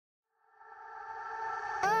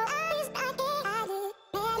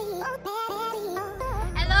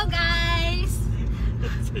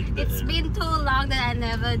It's been too long that I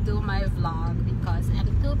never do my vlog because I'm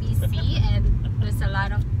too busy and there's a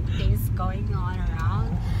lot of things going on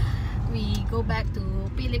around. We go back to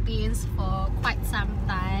Philippines for quite some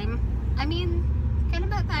time. I mean, kailan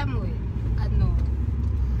ba tayo mo eh? Ano?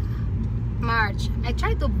 March. I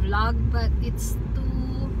tried to vlog but it's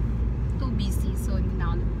too busy, so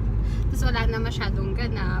now tapos wala na masyadong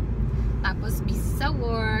ganap, tapos busy sa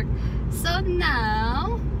work. So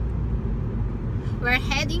now we're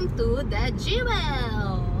heading to the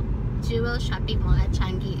Jewel Shopping Mall at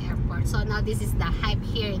Changi Airport. So now this is the hype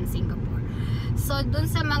here in Singapore. So dun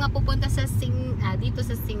sa mga pupunta sa dito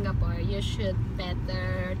sa Singapore, you should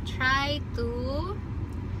better try to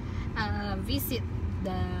visit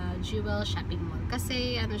the Jewel Shopping Mall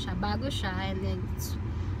kasi ano siya, bago siya, and then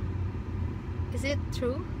is it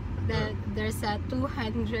true that there's a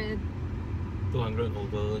 200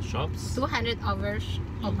 over shops? 200 over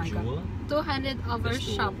oh my Jewel? God, 200 over There's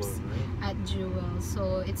shops over, right? at Jewel,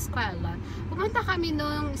 so it's quite a lot. Pumunta kami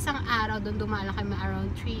nung isang araw doon, dumala kami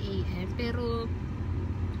around 3 AM, pero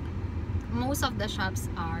most of the shops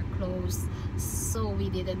are closed, so we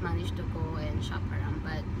didn't manage to go and shop around.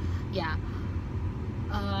 But yeah,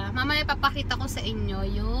 mamaya papakita ko sa inyo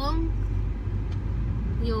yung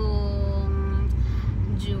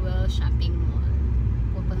Jewel Shopping Mall.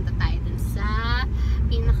 Pupunta tayo dun sa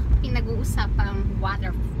pinag-uusapang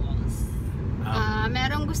waterfalls.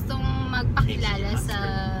 Merong gustong magpakilala sa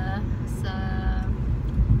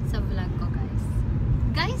vlog ko, guys.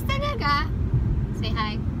 Guys talaga! Say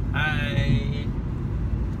hi. Hi!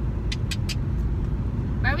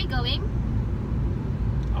 Where are we going?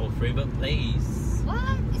 Our favorite place.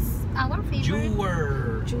 What is our favorite?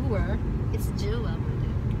 Jewel. It's Jewel.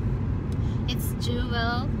 It's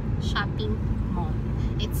Jewel Shopping Mall.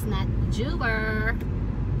 It's not Jewel.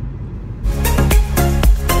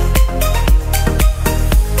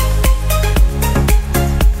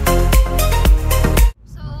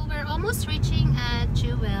 So we're almost reaching at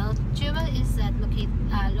Jewel. Jewel is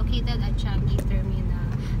located at Changi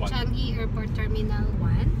Changi Airport Terminal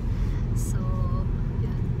 1. So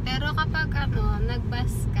yeah. Pero kapag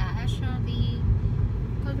nag-bus ka, actually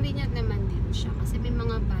convenient naman din siya kasi may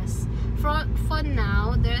mga bus. For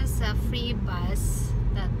now, there's a free bus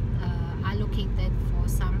that allocated for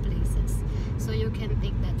some places. So you can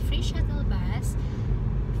take that free shuttle bus.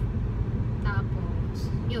 Tapos,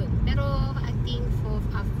 yun. Pero I think for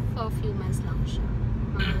a few months lang siya.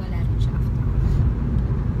 Mawawala rin siya after.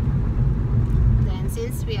 Then,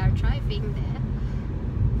 since we are driving there,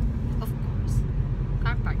 of course,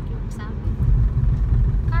 car park yung sa amin.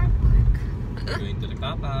 Car park. We're going to the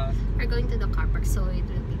car park. We're going to the car park, so it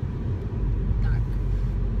will be dark.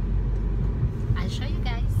 I'll show you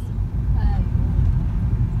guys.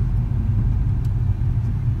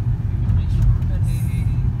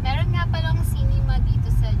 Meron nga palang cinema dito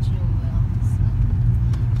sa Jewel. So,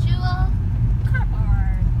 Jewel Car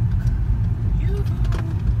Park.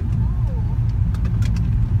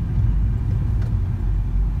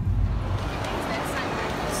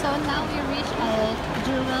 So now we reach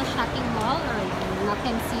Jewel Shopping Mall already. You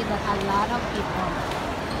can see that a lot of people.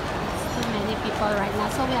 It's too many people right now.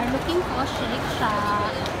 So we are looking for Shake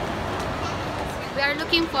Shack. We are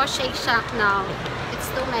looking for Shake Shack now. It's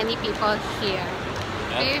too many people here.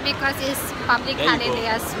 Maybe because it's public holiday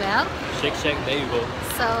as well. Shake Shack, there you go.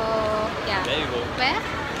 So yeah. There you go. Where?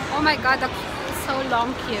 Oh my God, it's so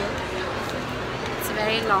long queue. It's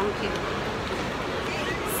very long queue.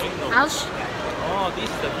 Oh, this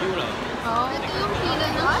is the view lang. Oh, ito yung pila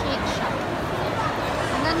ng Shake Shack.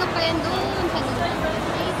 Ano pa yan doon? Shake Shack.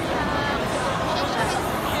 Shake Shack is,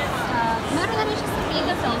 meron na rin siya sa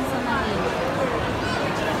Philippines sa Manila.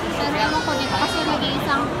 Pero ewan ko dito kasi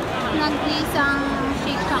nag-iisang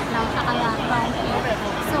Shake Shack lang siya kaya right here.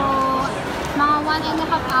 So, mga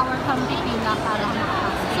 1.5 hour kang pipila para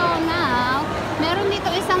makapasok. So now, meron dito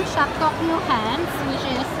isang shop, Tokyo Hands, which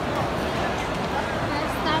is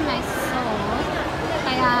first time I saw.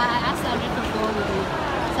 Kaya I asked Andrew to go with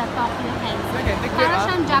sa Tokyo Hands. Para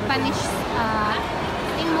siyang Japanese, I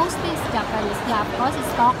think mostly it's Japanese. Yeah, of course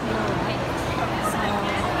it's Tokyo, right? So,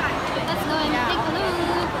 let's go and take a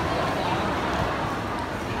look.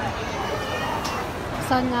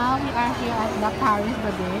 So now we are here at the Paris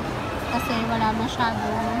Baguette kasi wala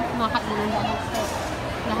masyadong makainan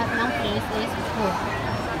lahat ng place is full.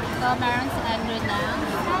 So meron si Andrew ng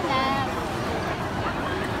salad,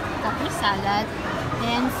 Capri salad,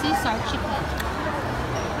 and Caesar chicken.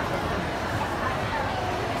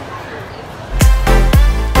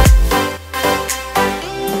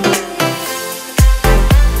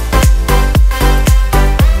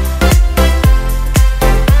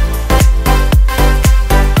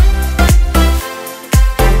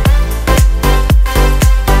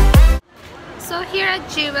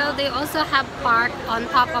 they also have park on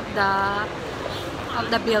top of the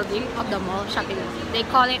building, of the mall, shopping mall. They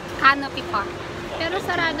call it Canopy Park. Pero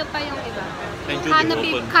sarado pa yung iba.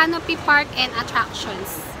 Canopy Park and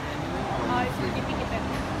Attractions. So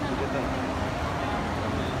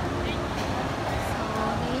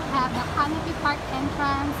they have the Canopy Park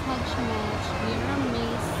entrance, hedge match, mirror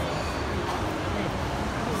maze.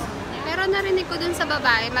 Pero narinig ko dun sa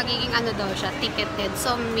babae, magiging ano daw siya, ticketed.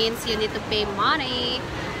 So means you need to pay money.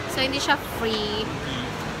 So hindi siya free.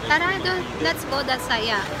 Tara, let's go that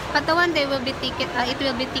saya. But the one day will be it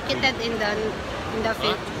will be ticketed in the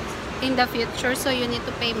future, so you need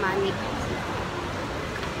to pay money.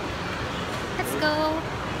 Let's go.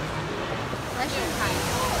 Where's your car?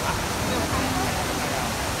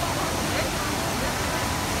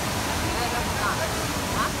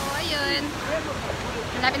 Oh, ayun.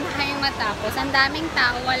 Malapit na kayong matapos. Ang daming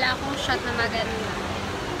tao. Wala akong shot na maganda.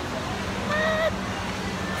 What?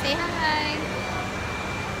 Say hi.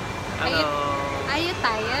 Hello. Are you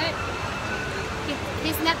tired?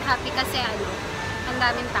 He's not happy kasi ano, ang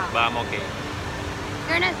daming tao. But I'm okay.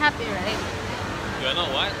 You're not happy, right? You know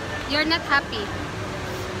what? You're not happy.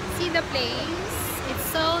 See the place? It's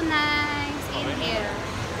so nice in here.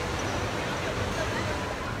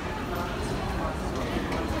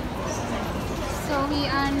 So we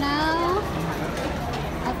are now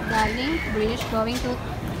at the Link Bridge going to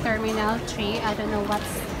Terminal 3. I don't know what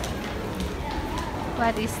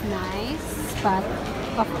is nice, but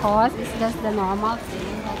of course it's just the normal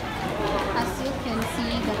thing. But as you can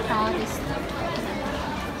see, the crowd is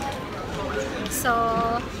so.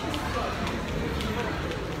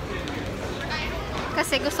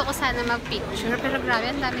 Kasi gusto ko sana mag-picture, pero grabe,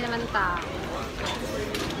 ang dami naman tao.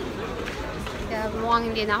 Kaya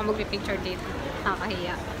mukhang hindi na ako mag-picture dito.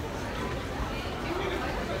 Nakakahiya.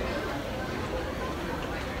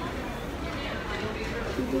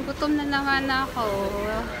 Gutom na naman ako.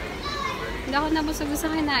 Hindi ako nabusog sa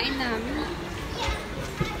kinain namin.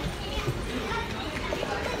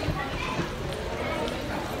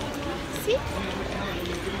 See?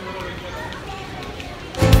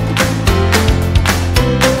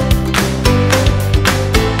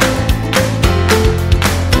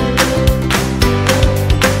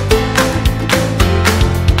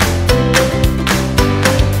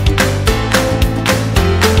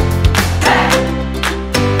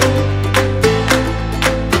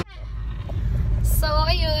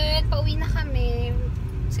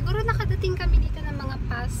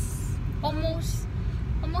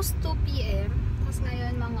 Almost 2 PM. Tapos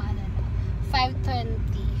ngayon mga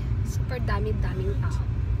 5:20. Super daming tao.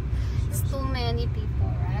 It's too many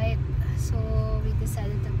people, right? So we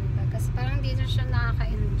decided to go back. Kasi parang dito siya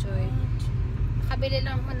nakaka-enjoy. Nakabili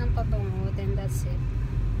lang ako ng pabango. Then that's it.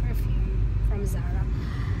 Perfume from Zara.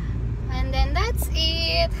 And then that's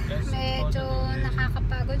it. Medyo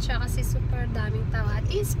nakakapagod siya kasi super daming tao. At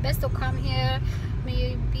least best to come here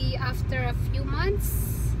maybe after a few months.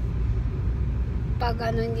 Pag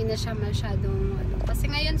ano, hindi na siya masyadong ano. Kasi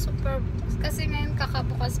ngayon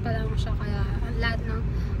kakabukas pa lang siya, kaya ang lahat ng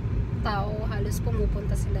tao halos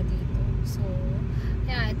pumupunta sila dito. So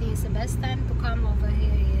yeah, I think it's the best time to come over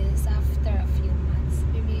here is after a few months.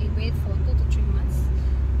 Maybe wait for 2 to 3 months.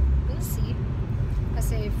 We'll see.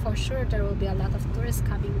 Kasi for sure there will be a lot of tourists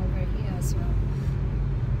coming over here as well.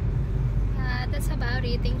 That's about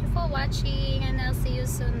it. Thank you for watching and I'll see you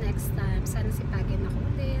soon next time. Sana sipagin ako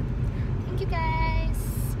ulit. Thank you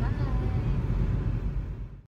guys!